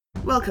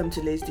Welcome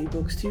to Let's Do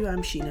Books 2,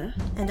 I'm Sheena.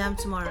 And I'm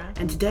Tamara.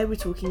 And today we're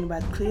talking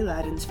about Claire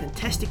Lydon's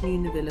fantastic new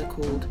novella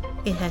called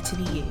It Had to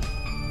Be You.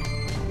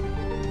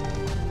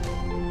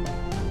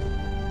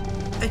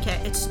 Okay,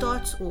 it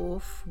starts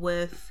off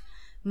with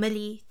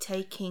Millie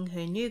taking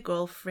her new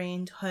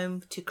girlfriend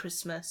home to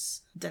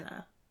Christmas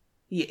dinner.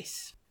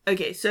 Yes.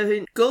 Okay, so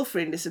her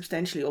girlfriend is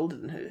substantially older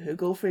than her. Her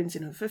girlfriend's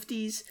in her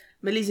 50s,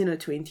 Millie's in her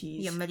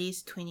 20s. Yeah,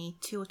 Millie's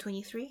 22 or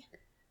 23?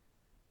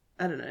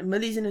 I don't know.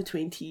 Millie's in her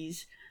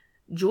 20s,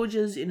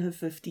 Georgia's in her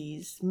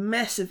 50s,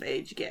 massive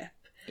age gap.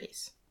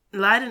 Yes.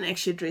 Lydon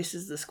actually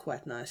addresses this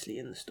quite nicely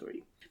in the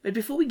story. But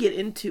before we get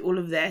into all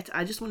of that,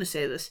 I just want to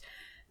say this.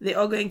 There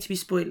are going to be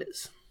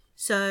spoilers.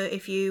 So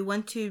if you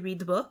want to read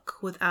the book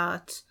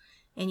without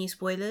any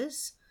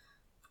spoilers,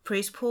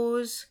 press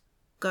pause,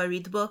 go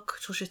read the book.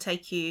 It should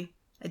take you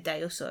a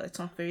day or so. It's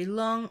not very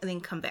long, and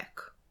then come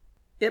back.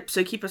 Yep,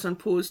 so keep us on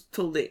pause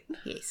till then.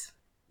 Yes.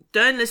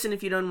 Don't listen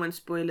if you don't want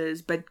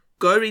spoilers, but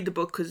go read the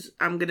book because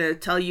I'm going to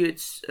tell you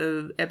it's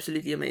an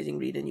absolutely amazing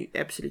read and you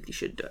absolutely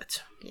should do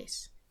it.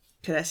 Yes.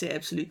 Can I say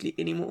absolutely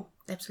anymore?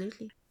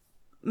 Absolutely.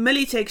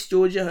 Millie takes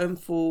Georgia home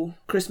for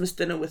Christmas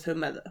dinner with her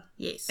mother.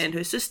 Yes. And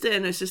her sister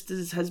and her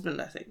sister's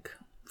husband, I think.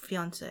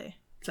 Fiancé.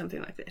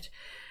 Something like that.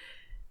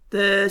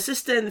 The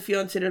sister and the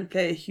fiancé don't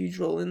play a huge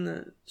role in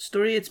the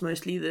story. It's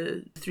mostly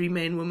the three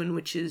main women,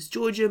 which is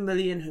Georgia,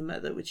 Millie, and her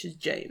mother, which is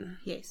Jane.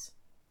 Yes.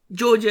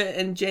 Georgia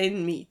and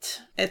Jane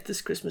meet at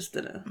this Christmas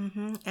dinner.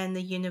 Mm-hmm. And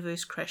the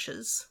universe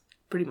crashes.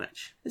 Pretty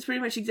much. That's pretty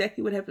much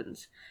exactly what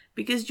happens.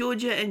 Because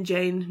Georgia and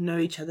Jane know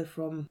each other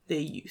from their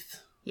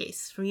youth.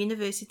 Yes, from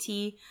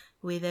university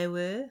where they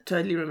were.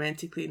 Totally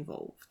romantically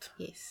involved.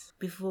 Yes.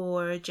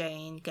 Before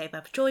Jane gave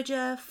up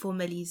Georgia for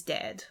Millie's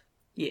dad.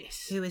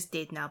 Yes. Who is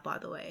dead now, by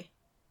the way.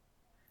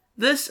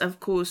 This, of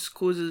course,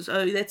 causes...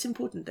 Oh, that's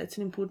important. That's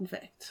an important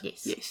fact.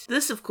 Yes. Yes.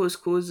 This, of course,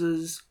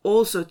 causes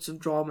all sorts of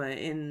drama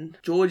in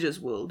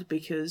Georgia's world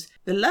because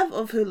the love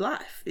of her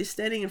life is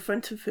standing in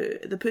front of her.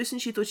 The person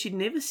she thought she'd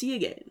never see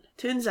again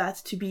turns out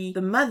to be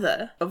the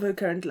mother of her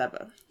current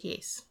lover.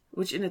 Yes.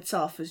 Which in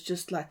itself is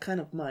just, like, kind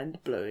of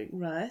mind-blowing,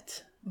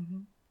 right? Mm-hmm.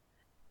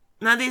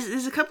 Now,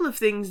 there's a couple of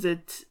things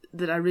that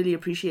I really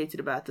appreciated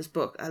about this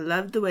book. I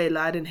loved the way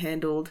Lydon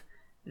handled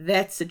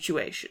that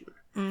situation.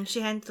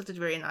 She handled it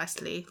very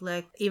nicely.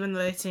 Like, even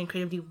though it's an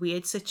incredibly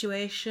weird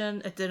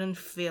situation, it didn't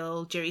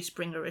feel Jerry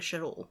Springerish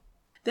at all.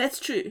 That's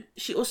true.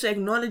 She also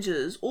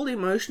acknowledges all the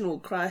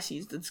emotional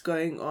crises that's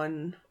going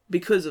on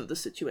because of the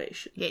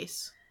situation.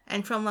 Yes.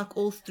 And from, like,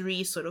 all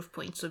three sort of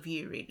points of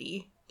view,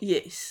 really.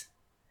 Yes.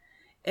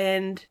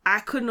 And I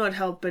could not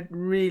help but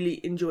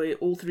really enjoy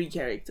all three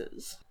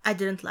characters. I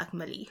didn't like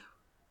Millie.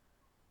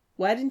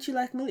 Why didn't you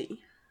like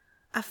Millie?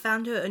 I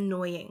found her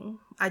annoying.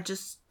 I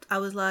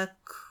was like...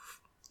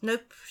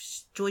 Nope,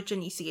 Georgia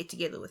needs to get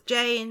together with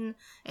Jane,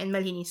 and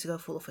Millie needs to go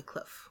fall off a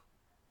cliff.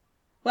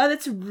 Wow,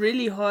 that's a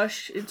really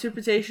harsh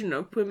interpretation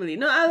of poor Millie.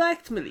 No, I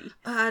liked Millie.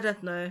 I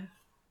don't know.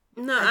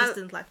 No, I just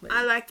didn't like Millie.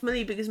 I liked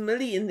Millie because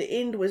Millie, in the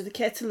end, was the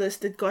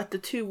catalyst that got the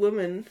two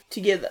women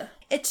together.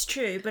 It's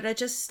true, but I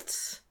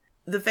just...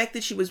 The fact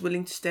that she was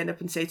willing to stand up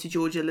and say to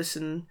Georgia,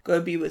 listen,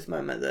 go be with my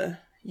mother.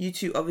 You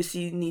two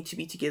obviously need to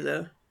be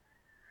together.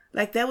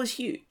 Like, that was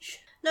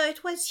huge. No,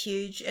 it was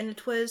huge, and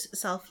it was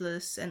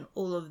selfless and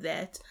all of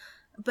that.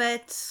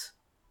 But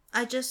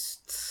I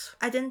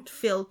didn't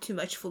feel too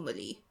much for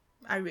Millie.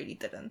 I really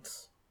didn't.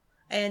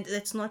 And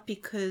that's not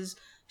because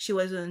she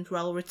wasn't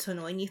well written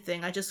or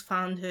anything. I just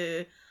found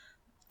her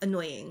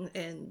annoying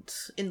and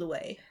in the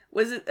way.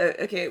 Was it,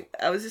 okay,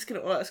 I was just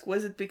going to ask,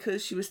 was it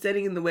because she was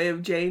standing in the way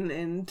of Jane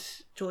and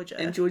Georgia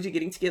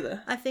getting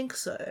together? I think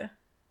so.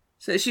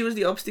 So she was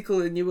the obstacle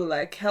and you were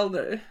like, hell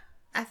no.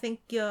 I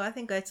think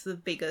that's the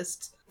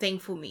biggest thing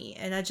for me.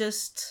 And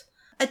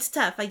it's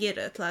tough, I get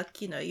it.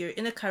 Like, you know, you're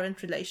in a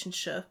current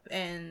relationship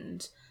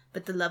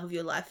but the love of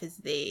your life is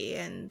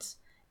there. And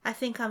I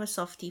think I'm a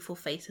softie for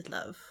fated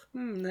love.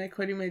 I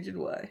quite imagine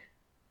why.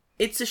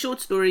 It's a short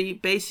story.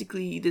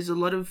 Basically, there's a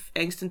lot of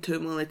angst and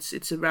turmoil.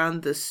 It's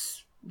around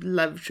this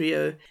love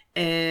trio.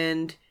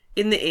 And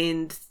in the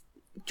end,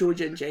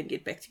 Georgia and Jane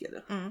get back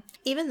together.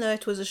 Even though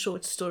it was a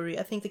short story,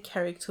 I think the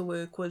character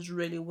work was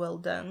really well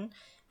done.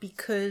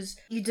 Because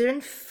you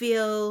didn't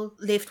feel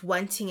left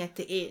wanting at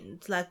the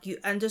end. Like, you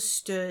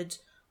understood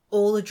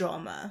all the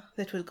drama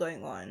that was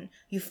going on.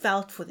 You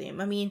felt for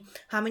them. I mean,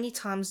 how many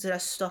times did I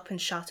stop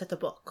and shout at the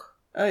book?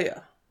 Oh,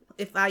 yeah.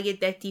 If I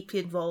get that deeply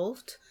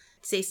involved,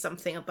 say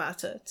something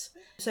about it.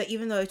 So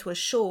even though it was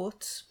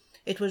short,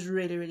 it was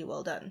really, really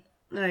well done.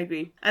 I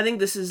agree. I think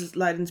this is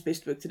Lydon's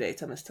best book to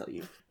date, I must tell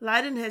you.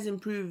 Lydon has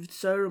improved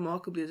so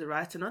remarkably as a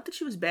writer. Not that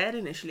she was bad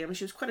initially. I mean,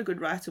 she was quite a good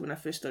writer when I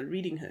first started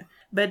reading her.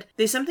 But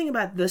there's something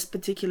about this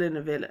particular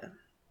novella.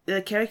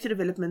 The character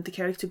development, the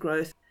character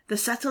growth, the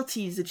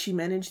subtleties that she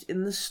managed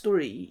in this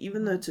story,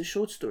 even though it's a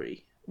short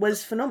story,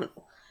 was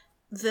phenomenal.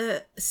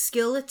 The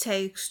skill it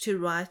takes to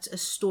write a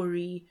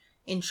story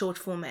in short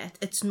format,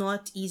 it's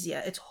not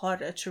easier. It's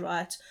harder to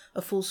write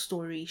a full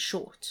story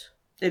short.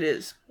 It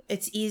is.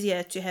 It's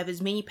easier to have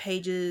as many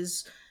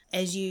pages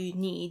as you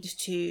need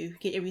to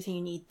get everything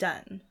you need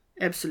done.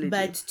 Absolutely.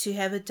 But to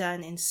have it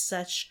done in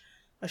such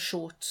a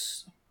short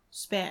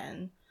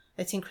span,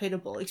 it's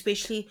incredible,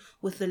 especially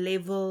with the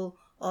level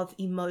of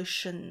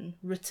emotion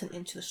written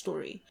into the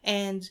story.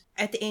 And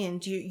at the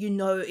end, you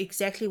know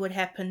exactly what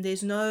happened.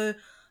 There's no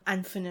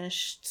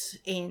unfinished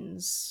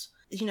ends.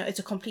 You know, it's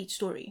a complete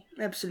story.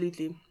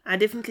 Absolutely. I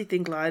definitely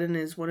think Leyden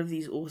is one of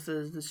these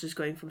authors that's just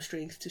going from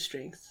strength to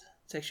strength.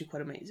 It's actually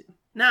quite amazing.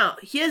 Now,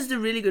 here's the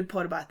really good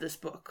part about this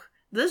book.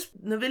 This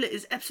novella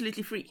is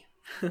absolutely free.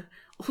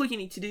 All you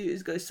need to do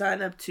is go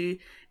sign up to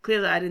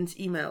Claire Leyden's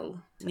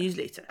email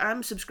newsletter.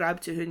 I'm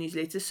subscribed to her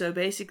newsletter, so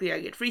basically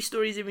I get free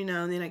stories every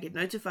now and then. I get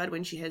notified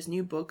when she has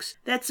new books.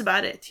 That's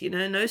about it, you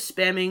know, no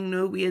spamming,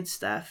 no weird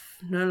stuff,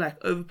 no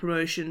like over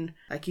promotion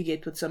like you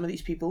get with some of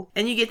these people.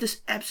 And you get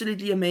this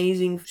absolutely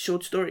amazing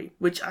short story,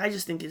 which I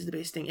just think is the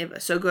best thing ever.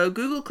 So go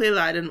Google Claire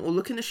Leyden or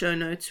look in the show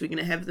notes. We're going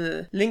to have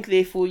the link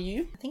there for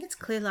you. I think it's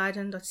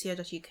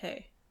claireleyden.co.uk.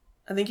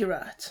 I think you're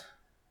right.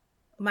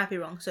 Might be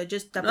wrong, so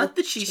just double Not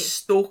that she's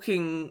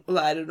stalking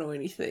Leyden or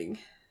anything.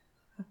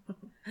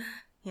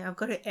 Yeah, I've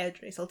got her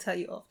address. I'll tell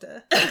you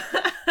after.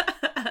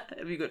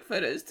 Have you got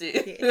photos too?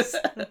 Yes.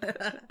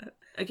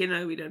 Okay,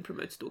 no, we don't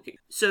promote stalking.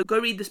 So go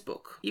read this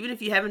book. Even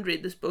if you haven't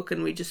read this book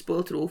and we just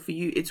spoiled it all for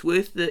you, it's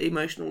worth the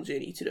emotional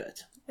journey to do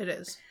it. It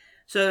is.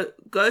 So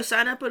go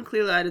sign up on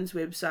Claire Leyden's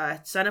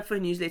website, sign up for a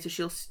newsletter.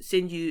 She'll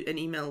send you an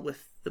email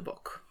with the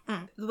book.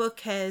 The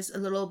book has a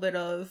little bit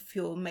of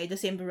your May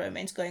December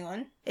romance going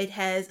on. It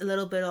has a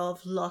little bit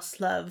of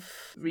lost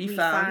love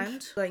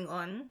Refound going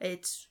on.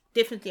 It's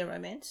definitely a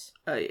romance.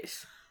 Oh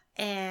yes,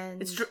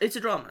 And it's a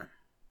drama.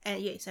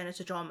 And yes, and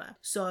it's a drama.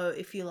 So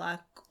if you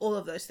like all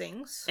of those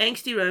things,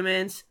 angsty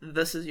romance,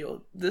 this is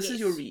your Yes.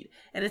 read.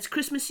 And it's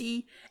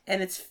Christmassy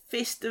and it's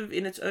festive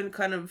in its own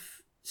kind of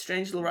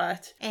strange little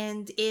right.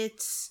 and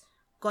it's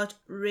got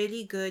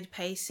really good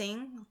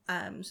pacing.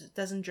 So it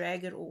doesn't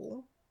drag at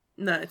all.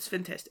 No, it's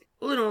fantastic.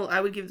 All in all,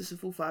 I would give this a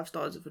full 5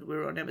 stars if it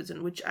were on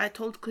Amazon, which I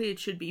told Claire it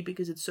should be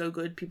because it's so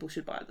good, people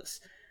should buy this.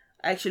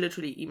 I actually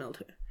literally emailed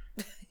her.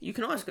 You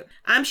can ask her.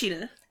 I'm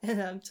Sheena.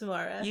 And I'm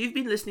Tamara. You've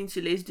been listening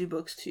to Let's Do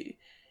Books too.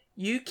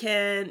 You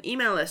can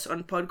email us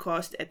on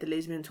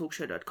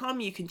podcast@thelesbiantalkshow.com.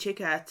 You can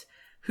check out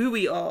who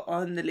we are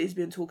on the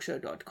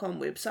lesbiantalkshow.com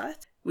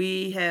website.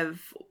 We have,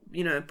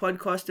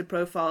 podcaster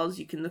profiles.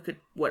 You can look at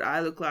what I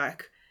look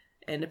like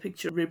and a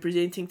picture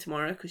representing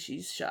Tamara because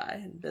she's shy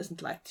and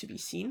doesn't like to be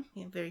seen.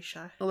 Yeah, very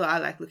shy. Although I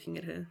like looking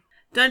at her.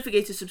 Don't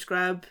forget to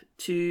subscribe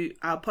to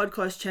our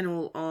podcast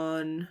channel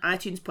on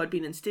iTunes,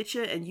 Podbean, and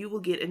Stitcher, and you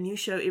will get a new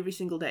show every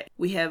single day.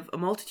 We have a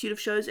multitude of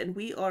shows, and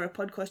we are a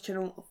podcast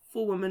channel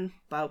for women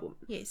by women.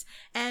 Yes.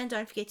 And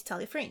don't forget to tell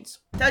your friends.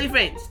 Tell your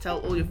friends.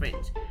 Tell all your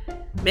friends.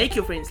 Make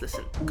your friends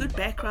listen. Good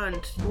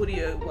background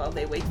audio while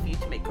they wait for you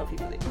to make coffee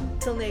for them.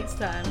 Till next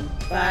time.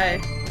 Bye.